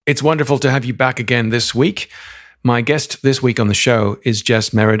It's wonderful to have you back again this week. My guest this week on the show is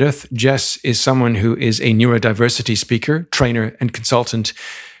Jess Meredith. Jess is someone who is a neurodiversity speaker, trainer, and consultant.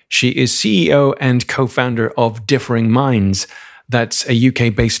 She is CEO and co-founder of Differing Minds. That's a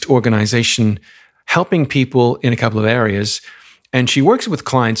UK-based organization helping people in a couple of areas. And she works with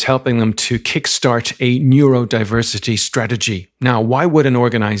clients, helping them to kickstart a neurodiversity strategy. Now, why would an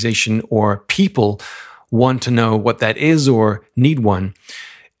organization or people want to know what that is or need one?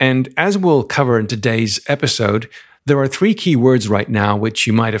 And as we'll cover in today's episode, there are three key words right now which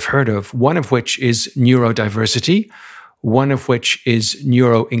you might have heard of, one of which is neurodiversity, one of which is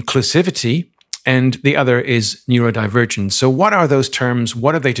neuro-inclusivity, and the other is neurodivergence. So what are those terms?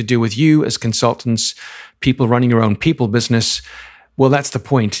 What are they to do with you as consultants, people running your own people business? Well, that's the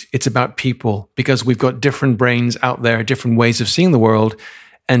point. It's about people because we've got different brains out there, different ways of seeing the world,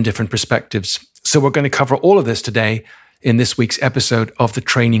 and different perspectives. So we're going to cover all of this today in this week's episode of the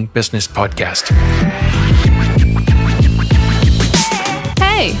Training Business Podcast.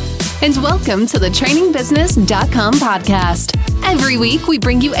 Hey, and welcome to the trainingbusiness.com podcast. Every week, we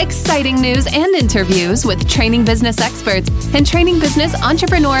bring you exciting news and interviews with training business experts and training business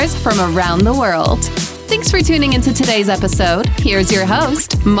entrepreneurs from around the world. Thanks for tuning into today's episode. Here's your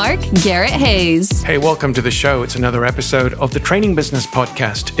host, Mark Garrett Hayes. Hey, welcome to the show. It's another episode of the Training Business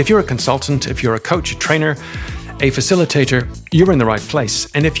Podcast. If you're a consultant, if you're a coach, a trainer, a facilitator, you're in the right place.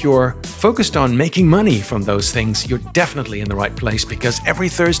 And if you're focused on making money from those things, you're definitely in the right place because every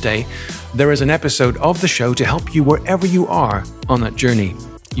Thursday, there is an episode of the show to help you wherever you are on that journey.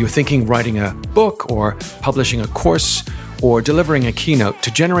 You're thinking writing a book or publishing a course or delivering a keynote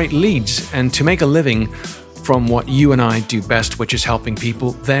to generate leads and to make a living from what you and I do best, which is helping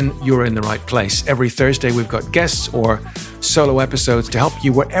people, then you're in the right place. Every Thursday, we've got guests or solo episodes to help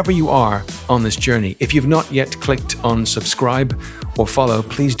you wherever you are on this journey. If you've not yet clicked on subscribe or follow,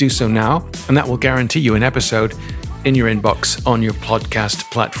 please do so now, and that will guarantee you an episode in your inbox on your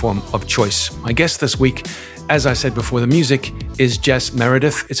podcast platform of choice. My guest this week, as I said before the music, is Jess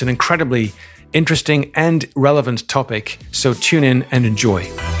Meredith. It's an incredibly interesting and relevant topic, so tune in and enjoy.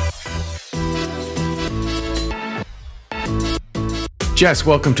 Jess,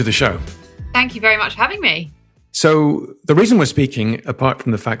 welcome to the show. Thank you very much for having me. So the reason we're speaking, apart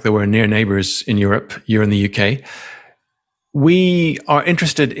from the fact that we're near neighbors in Europe, you're in the UK, we are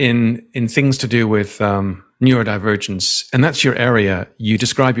interested in things to do with neurodivergence, and that's your area. You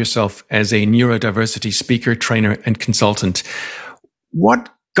describe yourself as a neurodiversity speaker, trainer, and consultant. What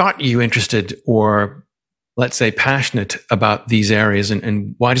got you interested or, let's say, passionate about these areas,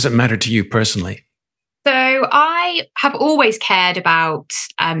 and why does it matter to you personally? So I have always cared about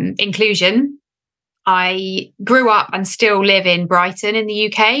inclusion. I grew up and still live in Brighton in the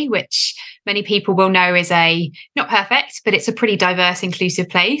UK, which many people will know is not perfect, but it's a pretty diverse, inclusive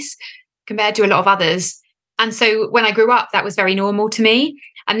place compared to a lot of others. And so when I grew up, that was very normal to me.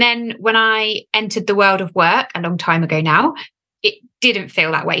 And then when I entered the world of work a long time ago now, it didn't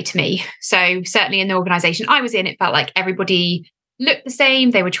feel that way to me. So certainly in the organization I was in, it felt like everybody looked the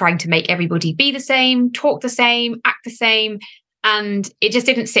same. They were trying to make everybody be the same, talk the same, act the same. And it just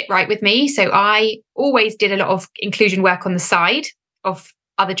didn't sit right with me. So I always did a lot of inclusion work on the side of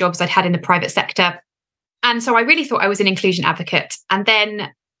other jobs I'd had in the private sector. And so I really thought I was an inclusion advocate. And then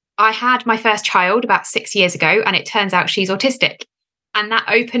I had my first child about 6 years ago, and it turns out she's autistic. And that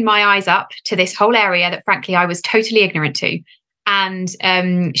opened my eyes up to this whole area that, frankly, I was totally ignorant to. And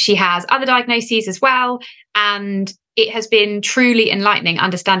she has other diagnoses as well. And it has been truly enlightening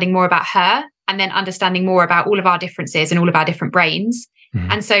understanding more about her and then understanding more about all of our differences and all of our different brains.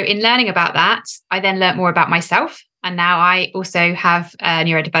 Mm-hmm. And so in learning about that, I then learned more about myself. And now I also have a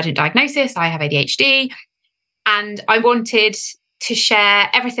neurodivergent diagnosis. I have ADHD. And I wanted to share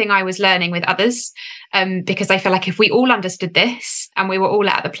everything I was learning with others because I feel like if we all understood this and we were all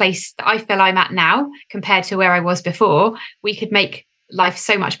at the place that I feel I'm at now compared to where I was before, we could make life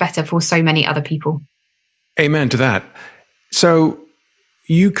so much better for so many other people. Amen to that. So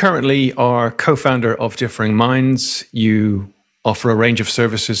you currently are co-founder of Differing Minds. You offer a range of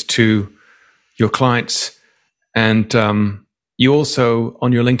services to your clients. And you also,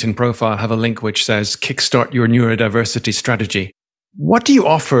 on your LinkedIn profile, have a link which says, kickstart your neurodiversity strategy. What do you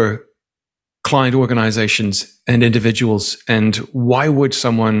offer client organizations and individuals, and why would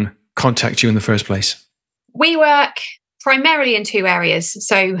someone contact you in the first place? We work primarily in two areas.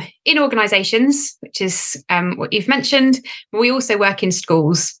 So in organizations, which is what you've mentioned, but we also work in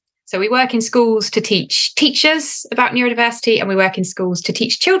schools. So we work in schools to teach teachers about neurodiversity, and we work in schools to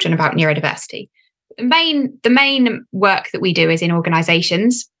teach children about neurodiversity. The main work that we do is in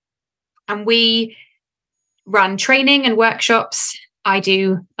organizations, and we run training and workshops I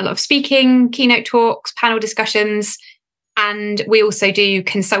do a lot of speaking, keynote talks, panel discussions, and we also do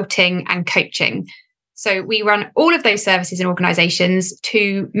consulting and coaching. So we run all of those services in organizations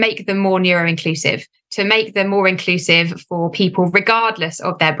to make them more neuro-inclusive, to make them more inclusive for people regardless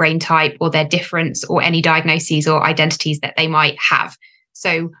of their brain type or their difference or any diagnoses or identities that they might have.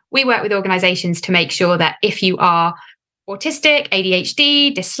 So we work with organizations to make sure that if you are autistic,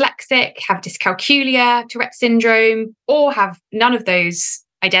 ADHD, dyslexic, have dyscalculia, Tourette syndrome, or have none of those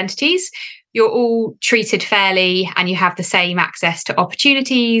identities, you're all treated fairly and you have the same access to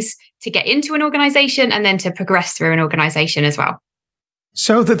opportunities to get into an organization and then to progress through an organization as well.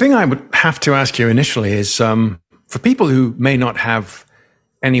 So the thing I would have to ask you initially is, for people who may not have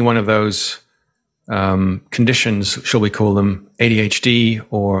any one of those conditions, shall we call them ADHD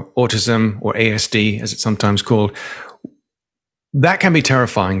or autism or ASD, as it's sometimes called, that can be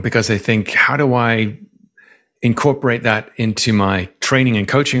terrifying because they think, how do I incorporate that into my training and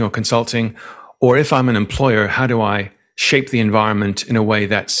coaching or consulting? Or if I'm an employer, how do I shape the environment in a way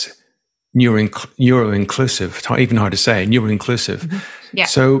that's neuro-inclusive? It's even hard to say, neuro-inclusive. Mm-hmm. Yeah.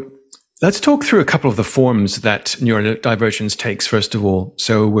 So let's talk through a couple of the forms that neurodivergence takes, first of all,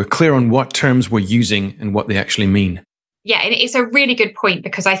 so we're clear on what terms we're using and what they actually mean. Yeah, and it's a really good point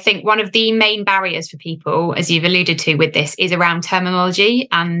because I think one of the main barriers for people, as you've alluded to with this, is around terminology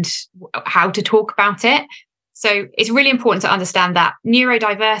and how to talk about it. So it's really important to understand that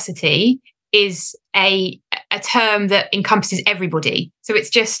neurodiversity is a term that encompasses everybody. So it's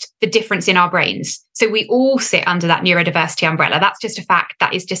just the difference in our brains. So we all sit under that neurodiversity umbrella. That's just a fact.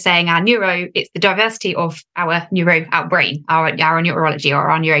 That is just saying it's the diversity of our brain, our neurology or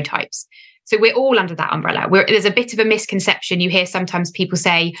our neurotypes. So we're all under that umbrella. There's a bit of a misconception. You hear sometimes people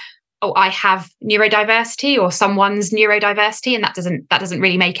say, oh, I have neurodiversity or someone's neurodiversity, and that doesn't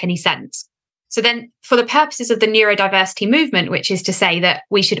really make any sense. So then for the purposes of the neurodiversity movement, which is to say that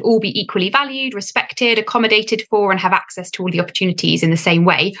we should all be equally valued, respected, accommodated for, and have access to all the opportunities in the same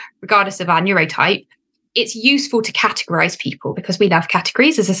way, regardless of our neurotype, it's useful to categorize people because we love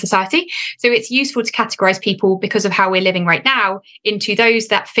categories as a society. So it's useful to categorize people because of how we're living right now into those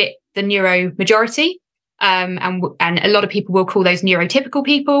that fit the neuro majority. And a lot of people will call those neurotypical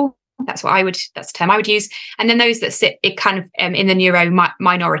people. That's the term I would use. And then those that sit in the neuro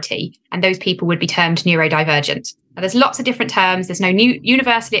minority, and those people would be termed neurodivergent. Now, there's lots of different terms. There's no new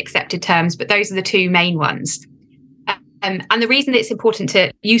universally accepted terms, but those are the two main ones. And the reason that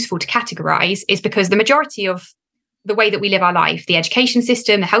it's useful to categorize is because the majority of the way that we live our life, the education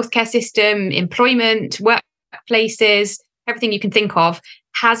system, the healthcare system, employment, workplaces, everything you can think of,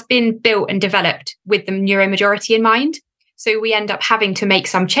 has been built and developed with the neuromajority in mind. So we end up having to make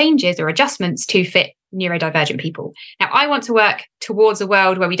some changes or adjustments to fit neurodivergent people. Now, I want to work towards a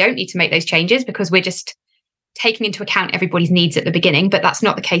world where we don't need to make those changes because we're just taking into account everybody's needs at the beginning, but that's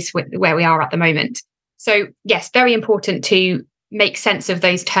not the case where we are at the moment. So yes, very important to make sense of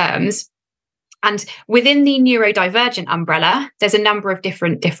those terms. And within the neurodivergent umbrella, there's a number of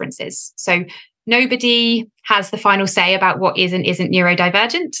different differences. So nobody has the final say about what is and isn't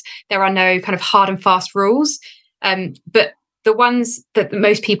neurodivergent. There are no kind of hard and fast rules. But the ones that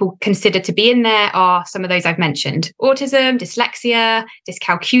most people consider to be in there are some of those I've mentioned: autism, dyslexia,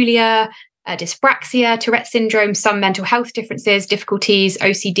 dyscalculia, dyspraxia, Tourette syndrome, some mental health differences, difficulties,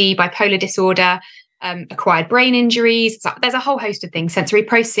 OCD, bipolar disorder, acquired brain injuries. So there's a whole host of things, sensory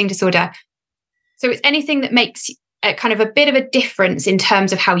processing disorder. So it's anything that makes kind of a bit of a difference in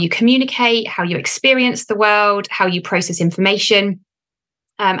terms of how you communicate, how you experience the world, how you process information,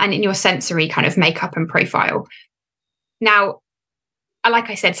 and in your sensory kind of makeup and profile. Now,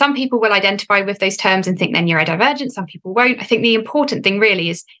 like I said, some people will identify with those terms and think they're neurodivergent. Some people won't. I think the important thing really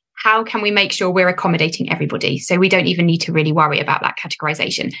is how can we make sure we're accommodating everybody so we don't even need to really worry about that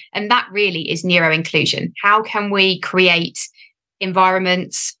categorization? And that really is neuro-inclusion. How can we create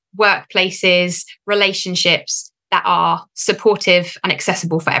environments, workplaces, relationships that are supportive and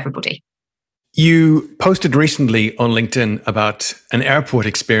accessible for everybody? You posted recently on LinkedIn about an airport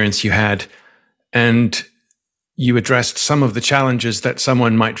experience you had, and you addressed some of the challenges that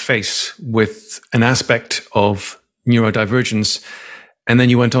someone might face with an aspect of neurodivergence. And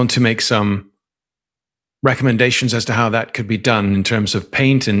then you went on to make some recommendations as to how that could be done in terms of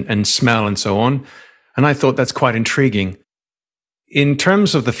paint and smell and so on. And I thought that's quite intriguing. In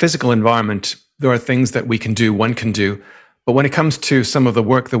terms of the physical environment, there are things that one can do. But when it comes to some of the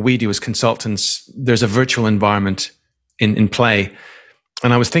work that we do as consultants, there's a virtual environment in play.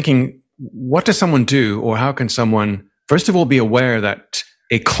 And I was thinking, what does someone do, or how can someone, first of all, be aware that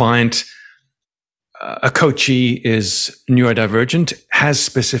a client, a coachee is neurodivergent, has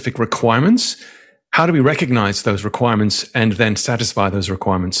specific requirements, how do we recognize those requirements and then satisfy those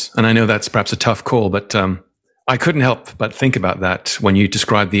requirements? And I know that's perhaps a tough call, but I couldn't help but think about that when you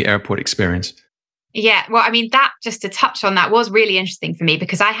described the airport experience. Yeah, well, I mean, that, just to touch on that, was really interesting for me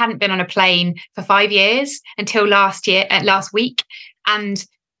because I hadn't been on a plane for 5 years until last week. And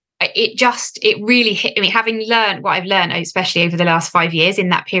it really hit me, having learned what I've learned, especially over the last 5 years in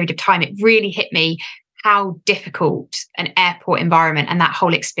that period of time. It really hit me how difficult an airport environment and that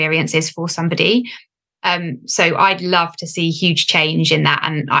whole experience is for somebody. So I'd love to see huge change in that,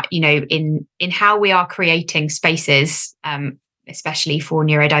 and in how we are creating spaces, especially for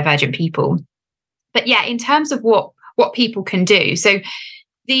neurodivergent people. But yeah, in terms of what people can do, so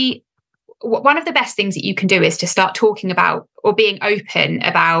one of the best things that you can do is to start talking about or being open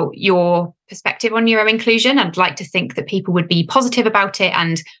about your perspective on neuro-inclusion. I'd like to think that people would be positive about it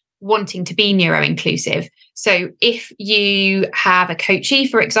and wanting to be neuro-inclusive. So if you have a coachee,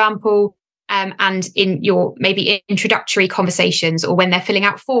 for example, and in your maybe introductory conversations, or when they're filling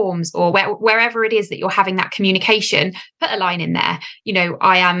out forms, or wherever it is that you're having that communication, put a line in there.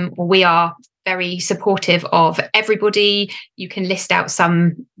 We are very supportive of everybody. You can list out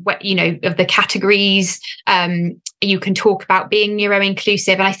some, of the categories. You can talk about being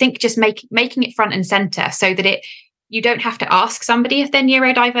neuro-inclusive. And I think just making it front and center so that you don't have to ask somebody if they're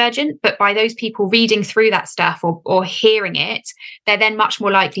neurodivergent, but by those people reading through that stuff or hearing it, they're then much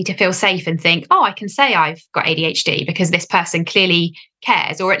more likely to feel safe and think, oh, I can say I've got ADHD because this person clearly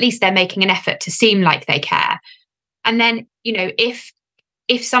cares, or at least they're making an effort to seem like they care. And then, if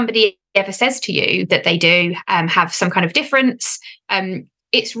somebody ever says to you that they do have some kind of difference,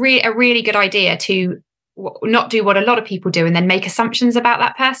 it's a really good idea to not do what a lot of people do and then make assumptions about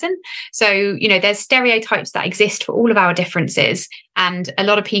that person. So, there's stereotypes that exist for all of our differences. And a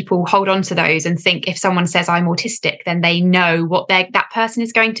lot of people hold on to those and think if someone says I'm autistic, then they know what that person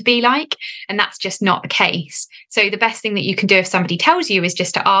is going to be like. And that's just not the case. So the best thing that you can do if somebody tells you is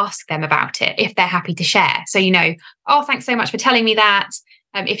just to ask them about it, if they're happy to share. So, oh, thanks so much for telling me that.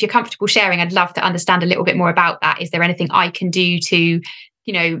 If you're comfortable sharing, I'd love to understand a little bit more about that. Is there anything I can do to,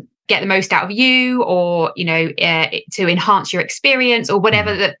 get the most out of you, or, to enhance your experience, or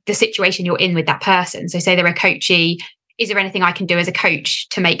whatever the situation you're in with that person? So say they're a coachee. Is there anything I can do as a coach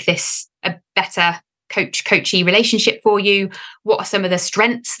to make this a better coachee relationship for you? What are some of the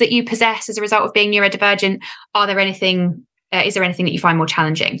strengths that you possess as a result of being neurodivergent? Is there anything that you find more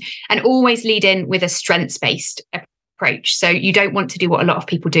challenging? And always lead in with a strengths-based approach. So you don't want to do what a lot of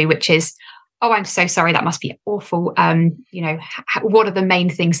people do, which is, oh, I'm so sorry, that must be awful. What are the main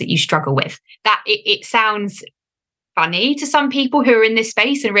things that you struggle with? That it sounds funny to some people who are in this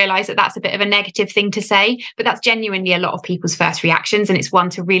space and realize that that's a bit of a negative thing to say, but that's genuinely a lot of people's first reactions. And it's one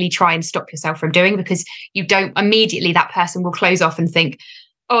to really try and stop yourself from doing, because you don't immediately, that person will close off and think,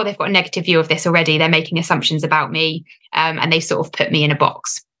 oh, they've got a negative view of this already. They're making assumptions about me, and they sort of put me in a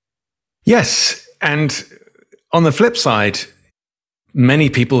box. Yes. And on the flip side, many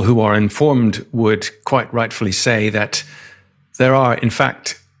people who are informed would quite rightfully say that there are, in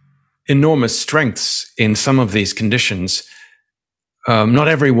fact, enormous strengths in some of these conditions. Not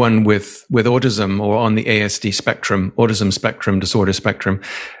everyone with autism or on the ASD spectrum, autism spectrum, disorder spectrum,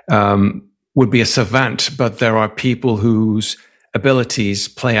 would be a savant, but there are people whose abilities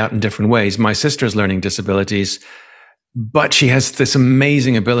play out in different ways. My sister's learning disabilities, but she has this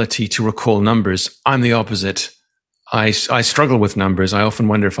amazing ability to recall numbers. I'm the opposite. I struggle with numbers. I often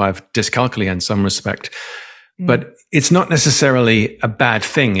wonder if I have dyscalculia in some respect. But it's not necessarily a bad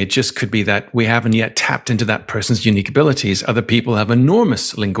thing. It just could be that we haven't yet tapped into that person's unique abilities. Other people have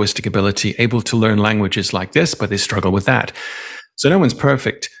enormous linguistic ability, able to learn languages like this, but they struggle with that. So no one's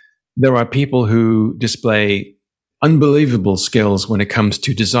perfect. There are people who display unbelievable skills when it comes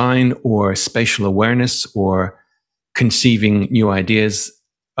to design or spatial awareness or conceiving new ideas.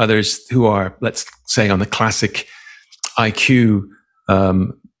 Others who are, let's say, on the classic IQ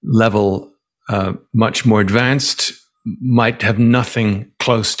level, much more advanced, might have nothing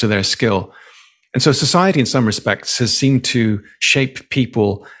close to their skill. And so society, in some respects, has seemed to shape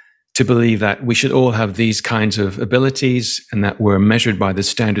people to believe that we should all have these kinds of abilities and that we're measured by the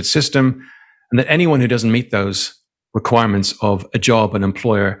standard system, and that anyone who doesn't meet those requirements of a job, an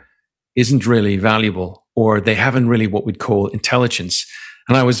employer, isn't really valuable, or they haven't really what we'd call intelligence.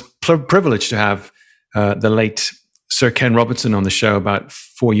 And I was privileged to have the late Sir Ken Robinson on the show about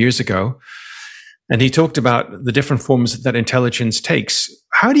 4 years ago. And he talked about the different forms that intelligence takes.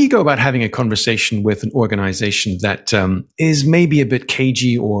 How do you go about having a conversation with an organization that is maybe a bit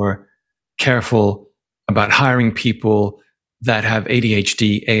cagey or careful about hiring people that have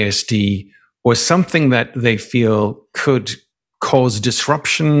ADHD, ASD, or something that they feel could cause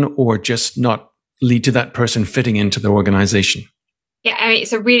disruption or just not lead to that person fitting into the organization? Yeah, I mean,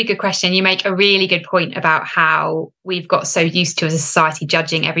 it's a really good question. You make a really good point about how we've got so used to as a society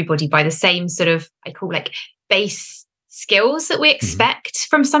judging everybody by the same sort of, I call like base skills that we expect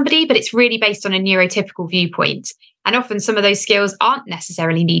from somebody, but it's really based on a neurotypical viewpoint. And often some of those skills aren't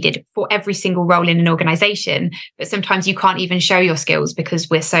necessarily needed for every single role in an organization, but sometimes you can't even show your skills because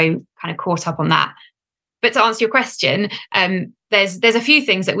we're so kind of caught up on that. But to answer your question, there's a few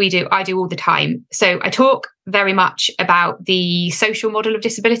things that I do all the time. So I talk very much about the social model of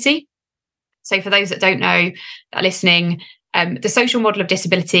disability. So for those that don't know, that are listening, the social model of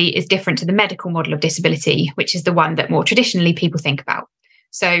disability is different to the medical model of disability, which is the one that more traditionally people think about.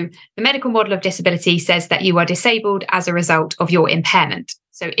 So the medical model of disability says that you are disabled as a result of your impairment.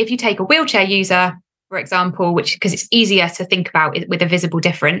 So if you take a wheelchair user, for example, because it's easier to think about it with a visible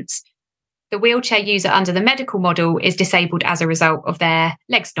difference, the wheelchair user under the medical model is disabled as a result of their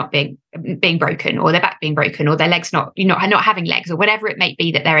legs not being broken, or their back being broken, or their legs not having legs, or whatever it may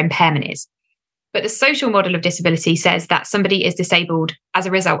be that their impairment is. But the social model of disability says that somebody is disabled as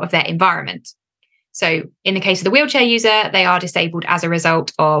a result of their environment. So in the case of the wheelchair user, they are disabled as a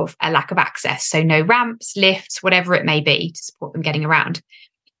result of a lack of access. So no ramps, lifts, whatever it may be to support them getting around.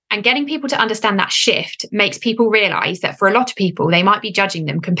 And getting people to understand that shift makes people realize that for a lot of people, they might be judging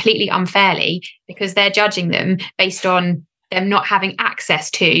them completely unfairly because they're judging them based on them not having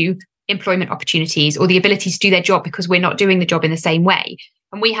access to employment opportunities or the ability to do their job because we're not doing the job in the same way.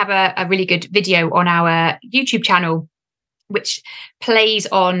 And we have a really good video on our YouTube channel, which plays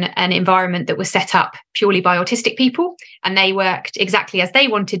on an environment that was set up purely by autistic people. And they worked exactly as they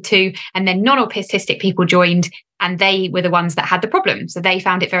wanted to. And then non-autistic people joined, and they were the ones that had the problem. So they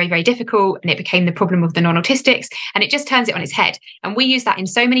found it very, very difficult, and it became the problem of the non-autistics, and it just turns it on its head. And we use that in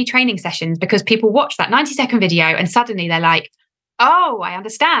so many training sessions because people watch that 90-second video and suddenly they're like, oh, I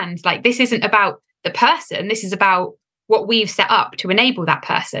understand. Like, this isn't about the person. This is about what we've set up to enable that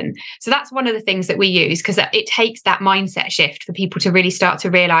person. So that's one of the things that we use, because it takes that mindset shift for people to really start to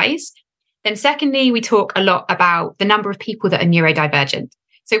realize. Then secondly, we talk a lot about the number of people that are neurodivergent.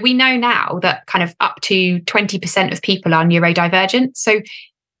 So we know now that kind of up to 20% of people are neurodivergent. So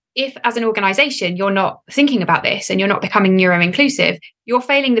if as an organization, you're not thinking about this and you're not becoming neuro-inclusive, you're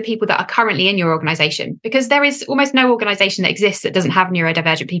failing the people that are currently in your organization, because there is almost no organization that exists that doesn't have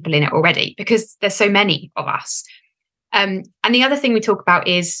neurodivergent people in it already, because there's so many of us. And the other thing we talk about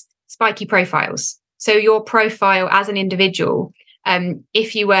is spiky profiles. So your profile as an individual,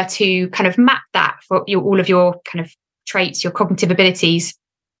 if you were to kind of map that for all of your kind of traits, your cognitive abilities,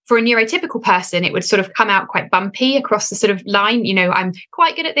 for a neurotypical person, it would sort of come out quite bumpy across the sort of line. You know, I'm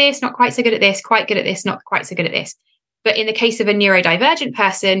quite good at this, not quite so good at this, quite good at this, not quite so good at this. But in the case of a neurodivergent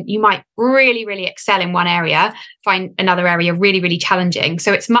person, you might really, really excel in one area, find another area really, really challenging.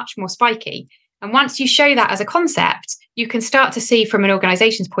 So it's much more spiky. And once you show that as a concept, you can start to see from an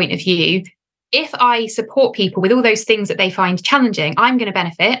organization's point of view, if I support people with all those things that they find challenging, I'm going to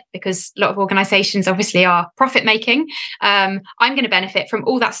benefit, because a lot of organizations obviously are profit making. I'm going to benefit from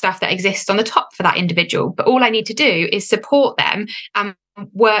all that stuff that exists on the top for that individual. But all I need to do is support them and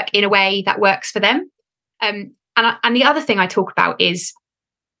work in a way that works for them. And the other thing I talk about is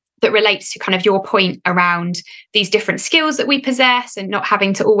that relates to kind of your point around these different skills that we possess and not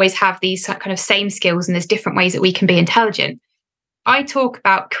having to always have these kind of same skills, and there's different ways that we can be intelligent. I talk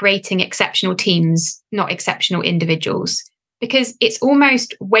about creating exceptional teams, not exceptional individuals, because it's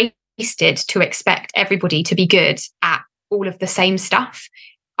almost wasted to expect everybody to be good at all of the same stuff.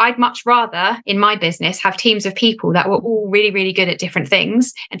 I'd much rather in my business have teams of people that were all really, really good at different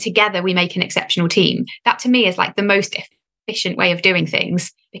things, and together we make an exceptional team. That to me is like the most efficient way of doing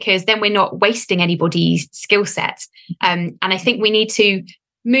things, because then we're not wasting anybody's skill set. And I think we need to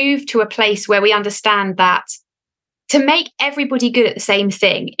move to a place where we understand that to make everybody good at the same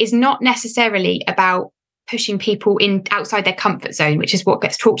thing is not necessarily about pushing people in outside their comfort zone, which is what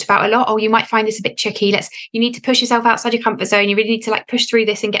gets talked about a lot. Oh, you might find this a bit tricky. You need to push yourself outside your comfort zone. You really need to like push through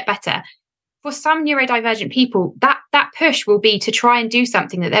this and get better. For some neurodivergent people, that push will be to try and do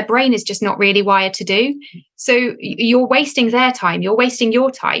something that their brain is just not really wired to do. So you're wasting their time. You're wasting your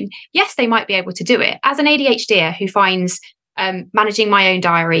time. Yes, they might be able to do it. As an ADHDer who finds managing my own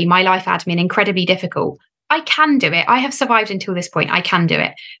diary, my life admin incredibly difficult, I can do it. I have survived until this point. I can do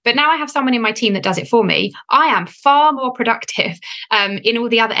it. But now I have someone in my team that does it for me. I am far more productive in all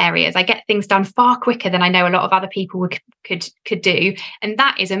the other areas. I get things done far quicker than I know a lot of other people could do. And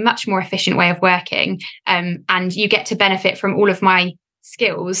that is a much more efficient way of working. And you get to benefit from all of my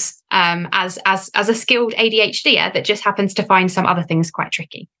skills as a skilled ADHDer that just happens to find some other things quite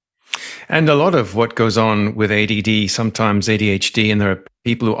tricky. And a lot of what goes on with ADD, sometimes ADHD, and there are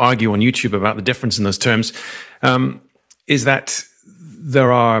people who argue on YouTube about the difference in those terms, is that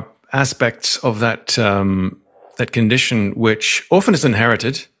there are aspects of that that condition which often is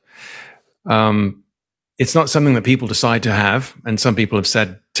inherited. It's not something that people decide to have, and some people have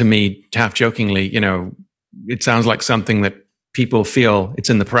said to me, half jokingly, it sounds like something that people feel it's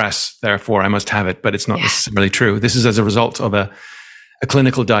in the press, therefore I must have it, but it's not necessarily true. This is as a result of a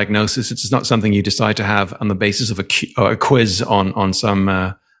clinical diagnosis. It's not something you decide to have on the basis of a quiz on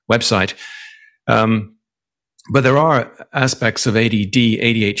some website. But there are aspects of ADD,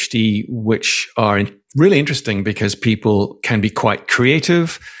 ADHD, which are really interesting because people can be quite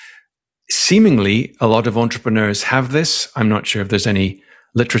creative. Seemingly, a lot of entrepreneurs have this. I'm not sure if there's any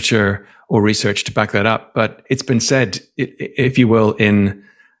literature or research to back that up, but it's been said, if you will, in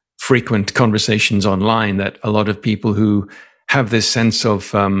frequent conversations online, that a lot of people who have this sense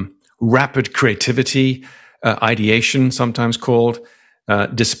of rapid creativity, ideation, sometimes called,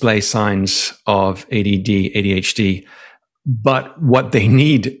 display signs of ADD, ADHD. But what they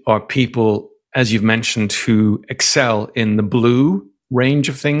need are people, as you've mentioned, who excel in the blue range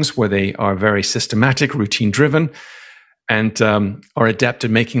of things, where they are very systematic, routine driven, and are adept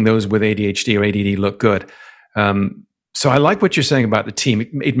at making those with ADHD or ADD look good. So I like what you're saying about the team.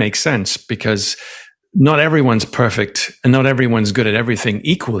 It makes sense because not everyone's perfect and not everyone's good at everything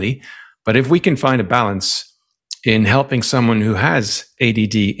equally. But if we can find a balance in helping someone who has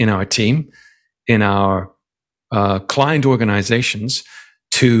ADD in our team, in our client organizations,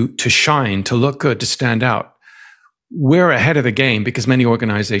 to shine, to look good, to stand out, we're ahead of the game because many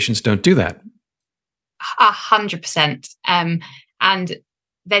organizations don't do that. 100%. And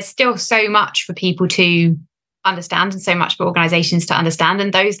there's still so much for people to understand and so much for organizations to understand.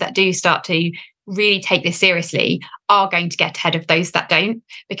 And those that do start to really take this seriously are going to get ahead of those that don't,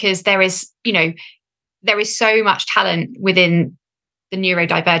 because there is so much talent within the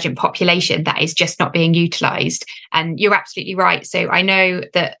neurodivergent population that is just not being utilized. And you're absolutely right. So I know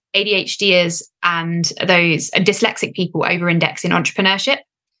that ADHDers and those dyslexic people over-index in entrepreneurship.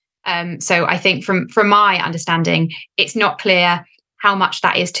 So I think from my understanding, it's not clear how much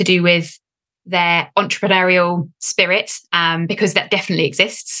that is to do with their entrepreneurial spirit, because that definitely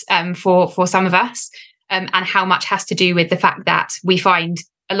exists for some of us, and how much has to do with the fact that we find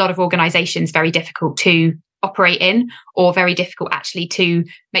a lot of organizations very difficult to operate in, or very difficult actually to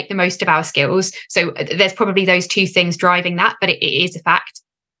make the most of our skills. So there's probably those two things driving that, but it is a fact.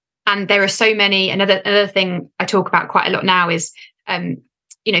 And there are so many. Another thing I talk about quite a lot now is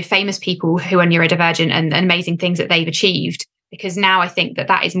famous people who are neurodivergent and amazing things that they've achieved, because now I think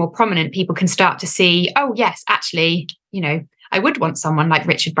that is more prominent. People can start to see, oh yes, actually, I would want someone like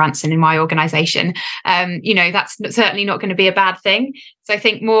Richard Branson in my organization. That's certainly not going to be a bad thing. So I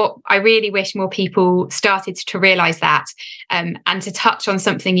think I really wish more people started to realize that. And to touch on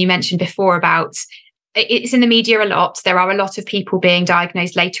something you mentioned before about, it's in the media a lot. There are a lot of people being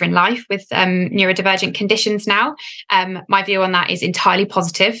diagnosed later in life with neurodivergent conditions now. My view on that is entirely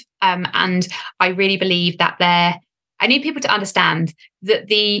positive. And I really believe that I need people to understand that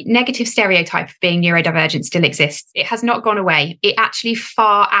the negative stereotype of being neurodivergent still exists. It has not gone away. It actually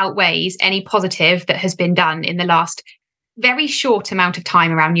far outweighs any positive that has been done in the last very short amount of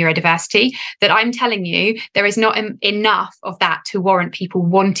time around neurodiversity, that I'm telling you, there is not enough of that to warrant people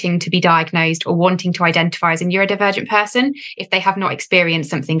wanting to be diagnosed or wanting to identify as a neurodivergent person if they have not experienced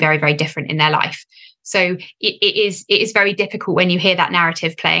something very, very different in their life. So it is very difficult when you hear that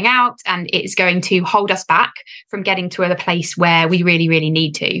narrative playing out, and it's going to hold us back from getting to a place where we really, really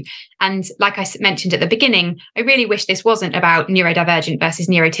need to. And like I mentioned at the beginning, I really wish this wasn't about neurodivergent versus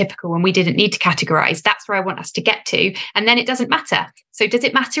neurotypical, and we didn't need to categorize. That's where I want us to get to. And then it doesn't matter. So does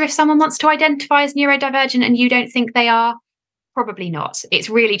it matter if someone wants to identify as neurodivergent and you don't think they are? Probably not. It's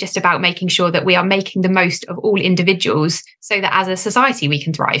really just about making sure that we are making the most of all individuals so that as a society we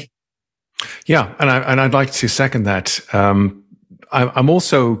can thrive. Yeah, and I'd like to second that. I'm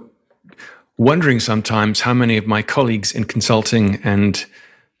also wondering sometimes how many of my colleagues in consulting and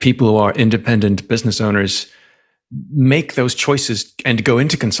people who are independent business owners make those choices and go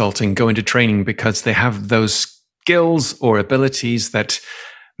into consulting, go into training because they have those skills or abilities that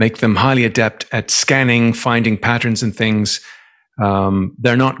make them highly adept at scanning, finding patterns and things.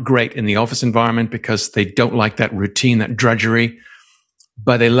 They're not great in the office environment because they don't like that routine, that drudgery,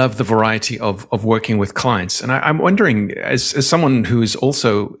 but they love the variety of working with clients. And I'm wondering, as someone who is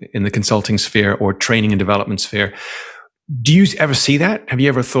also in the consulting sphere or training and development sphere, do you ever see that? Have you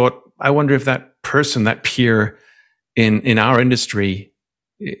ever thought, I wonder if that person, that peer in our industry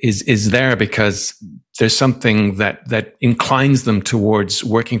is there because there's something that inclines them towards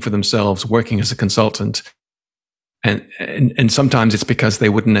working for themselves, working as a consultant, And sometimes it's because they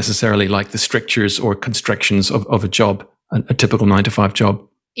wouldn't necessarily like the strictures or constrictions of a job, a typical 9-to-5 job.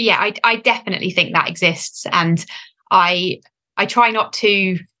 Yeah, I definitely think that exists. And I try not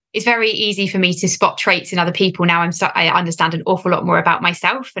to. It's very easy for me to spot traits in other people. Now I understand an awful lot more about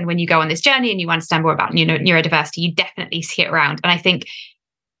myself. And when you go on this journey and you understand more about neurodiversity, you definitely see it around. And I think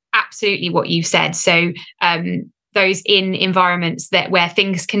absolutely what you've said. So those in environments where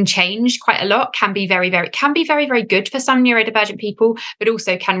things can change quite a lot can be very, very good for some neurodivergent people, but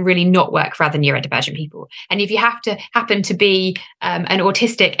also can really not work for other neurodivergent people. And if you happen to be an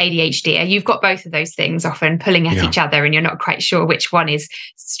autistic ADHD, you've got both of those things often pulling at each other, and you're not quite sure which one is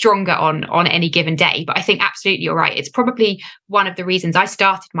stronger on any given day. But I think absolutely you're right. It's probably one of the reasons I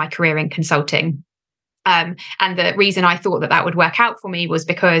started my career in consulting. And the reason I thought that would work out for me was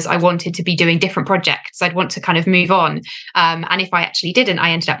because I wanted to be doing different projects. I'd want to kind of move on. And if I actually didn't,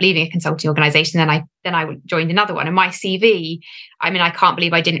 I ended up leaving a consulting organization. Then I joined another one. And my CV, I mean, I can't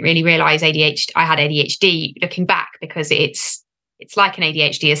believe I didn't really realize I had ADHD looking back, because it's like an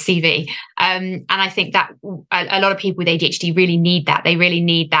ADHD as CV. And I think that a lot of people with ADHD really need that. They really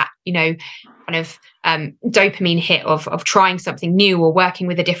need that, kind of dopamine hit of trying something new, or working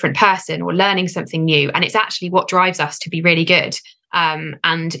with a different person, or learning something new. And it's actually what drives us to be really good.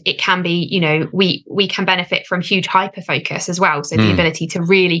 And it can be, we can benefit from huge hyper focus as well. So the ability to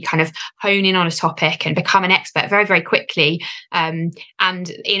really kind of hone in on a topic and become an expert very, very quickly. And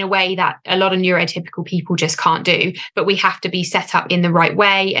in a way that a lot of neurotypical people just can't do. But we have to be set up in the right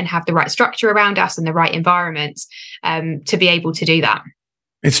way and have the right structure around us and the right environment to be able to do that.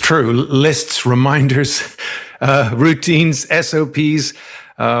 It's true. Lists, reminders, routines, SOPs.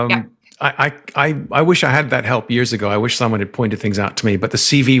 I wish I had that help years ago. I wish someone had pointed things out to me, but the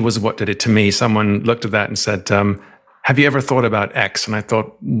CV was what did it to me. Someone looked at that and said, have you ever thought about X? And I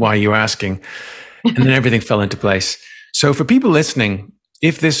thought, why are you asking? And then everything fell into place. So for people listening,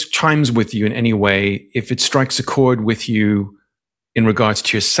 if this chimes with you in any way, if it strikes a chord with you in regards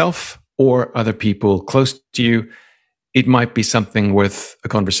to yourself or other people close to you, it might be something worth a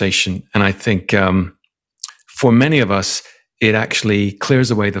conversation. And I think for many of us, it actually clears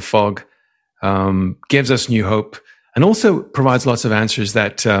away the fog, gives us new hope, and also provides lots of answers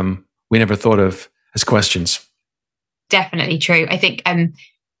that we never thought of as questions. Definitely true. I think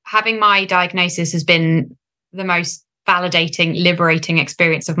having my diagnosis has been the most validating, liberating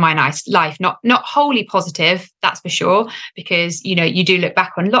experience of my life. Not wholly positive, that's for sure, because you do look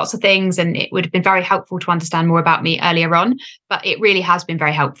back on lots of things, and it would have been very helpful to understand more about me earlier on. But it really has been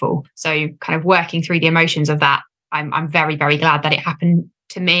very helpful. So, kind of working through the emotions of that, I'm very, very glad that it happened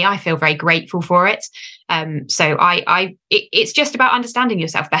to me. I feel very grateful for it. So it's just about understanding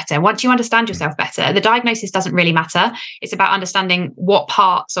yourself better. Once you understand yourself better, the diagnosis doesn't really matter. It's about understanding what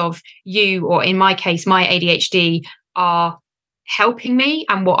parts of you, or in my case, my ADHD, are helping me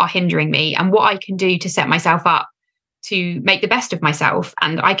and what are hindering me, and what I can do to set myself up to make the best of myself.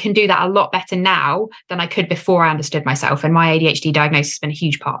 And I can do that a lot better now than I could before I understood myself. And my ADHD diagnosis has been a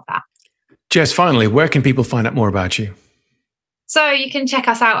huge part of that. Jess, finally, where can people find out more about you? So you can check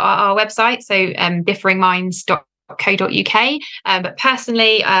us out at our website, so differingminds.co.uk. But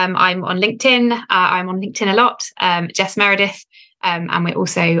personally, I'm on LinkedIn. I'm on LinkedIn a lot, Jess Meredith. And we're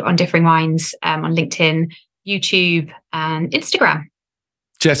also on Differing Minds on LinkedIn, YouTube, and Instagram.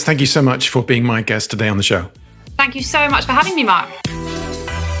 Jess, thank you so much for being my guest today on the show. Thank you so much for having me, Mark.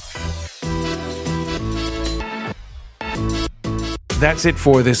 That's it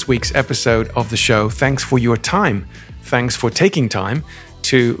for this week's episode of the show. Thanks for your time. Thanks for taking time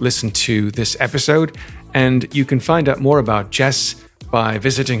to listen to this episode. And you can find out more about Jess by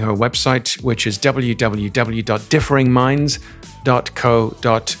visiting her website, which is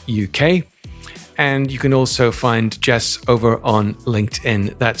www.differingminds.co.uk. And you can also find Jess over on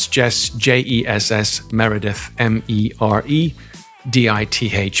LinkedIn. That's Jess, Jess Meredith, Meredith.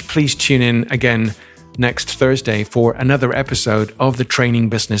 Please tune in again next Thursday for another episode of the Training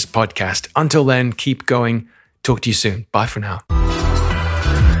Business Podcast. Until then, keep going. Talk to you soon. Bye for now.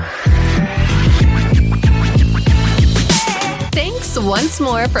 Thanks once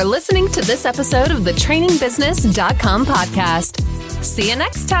more for listening to this episode of the trainingbusiness.com podcast. See you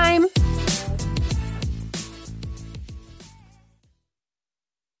next time.